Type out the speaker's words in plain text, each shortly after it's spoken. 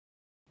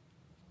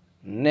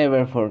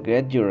Never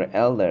forget your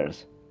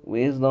elders.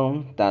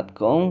 Wisdom that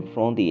comes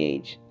from the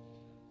age.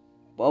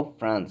 Pope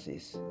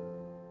Francis.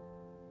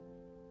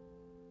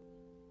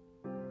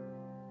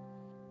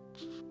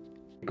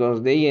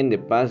 Because they in the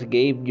past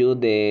gave you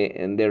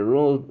the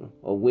root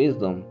of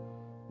wisdom.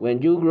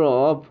 When you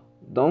grow up,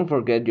 don't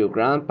forget your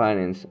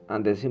grandparents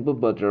and the simple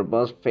but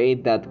robust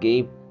faith that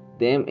gave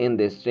them in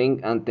the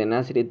strength and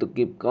tenacity to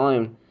keep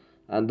going.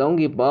 And don't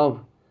give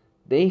up.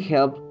 They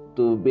helped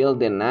to build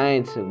the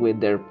nights with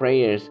their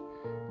prayers,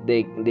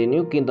 the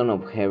new kingdom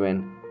of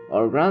heaven.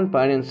 Our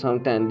grandparents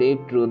sometimes live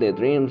through the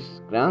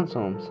dreams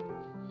grandsons.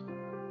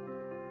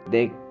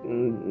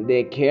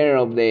 The care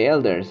of the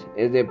elders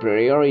is the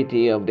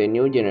priority of the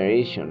new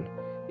generation.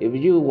 If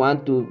you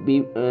want to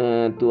be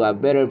to a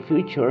better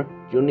future,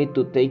 you need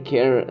to take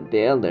care of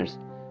the elders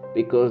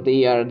because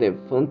they are the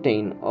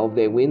fountain of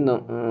the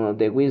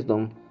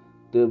wisdom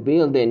to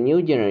build the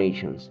new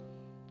generations.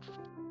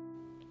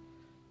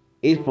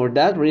 It's for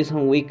that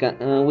reason we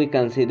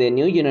can see the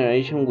new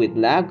generation with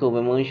lack of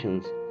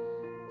emotions.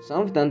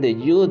 Sometimes the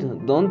youth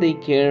don't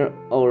take care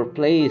our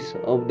place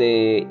of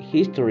the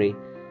history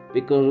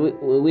because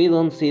we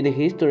don't see the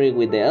history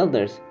with the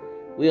elders.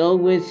 We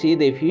always see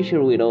the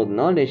future without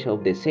knowledge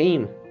of the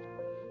same.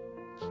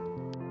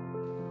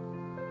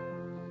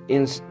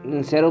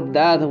 Instead of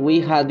that,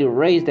 we had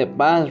erased the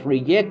past,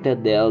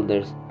 rejected the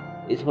elders.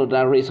 It's for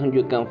that reason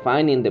you can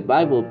find in the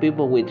Bible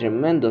people with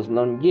tremendous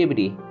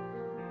longevity.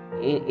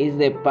 It's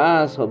the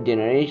past of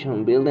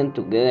generation building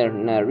together,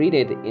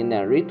 narrated in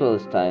a ritual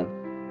style,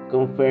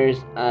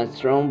 confers a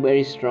strong,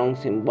 very strong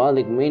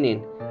symbolic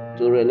meaning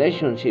to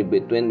relationship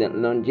between the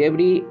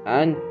longevity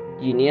and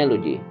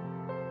genealogy.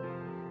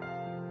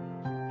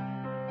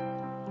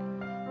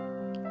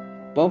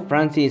 Pope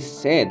Francis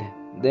said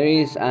there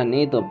is a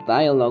need of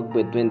dialogue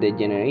between the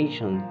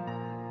generations.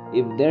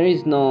 If there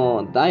is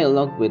no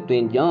dialogue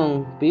between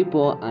young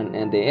people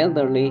and the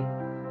elderly,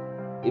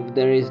 if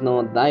there is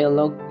no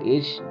dialogue,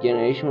 each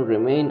generation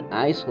remains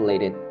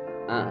isolated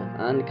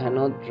and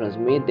cannot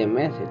transmit the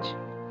message.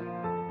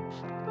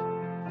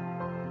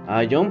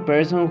 A young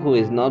person who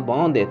is not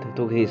bonded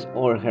to his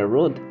or her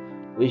root,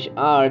 which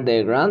are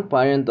the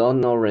grandparents, does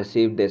not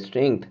receive the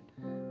strength,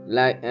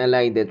 like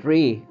the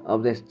tree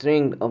of the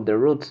strength of the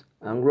roots,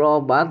 and grow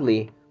up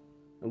badly,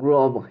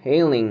 grow up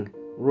hailing,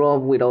 grow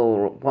up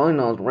without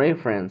point of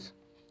reference.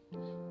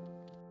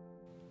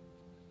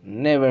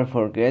 Never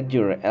forget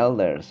your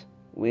elders.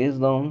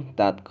 Wisdom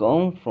that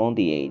comes from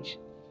the age.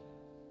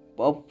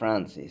 Pope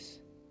Francis.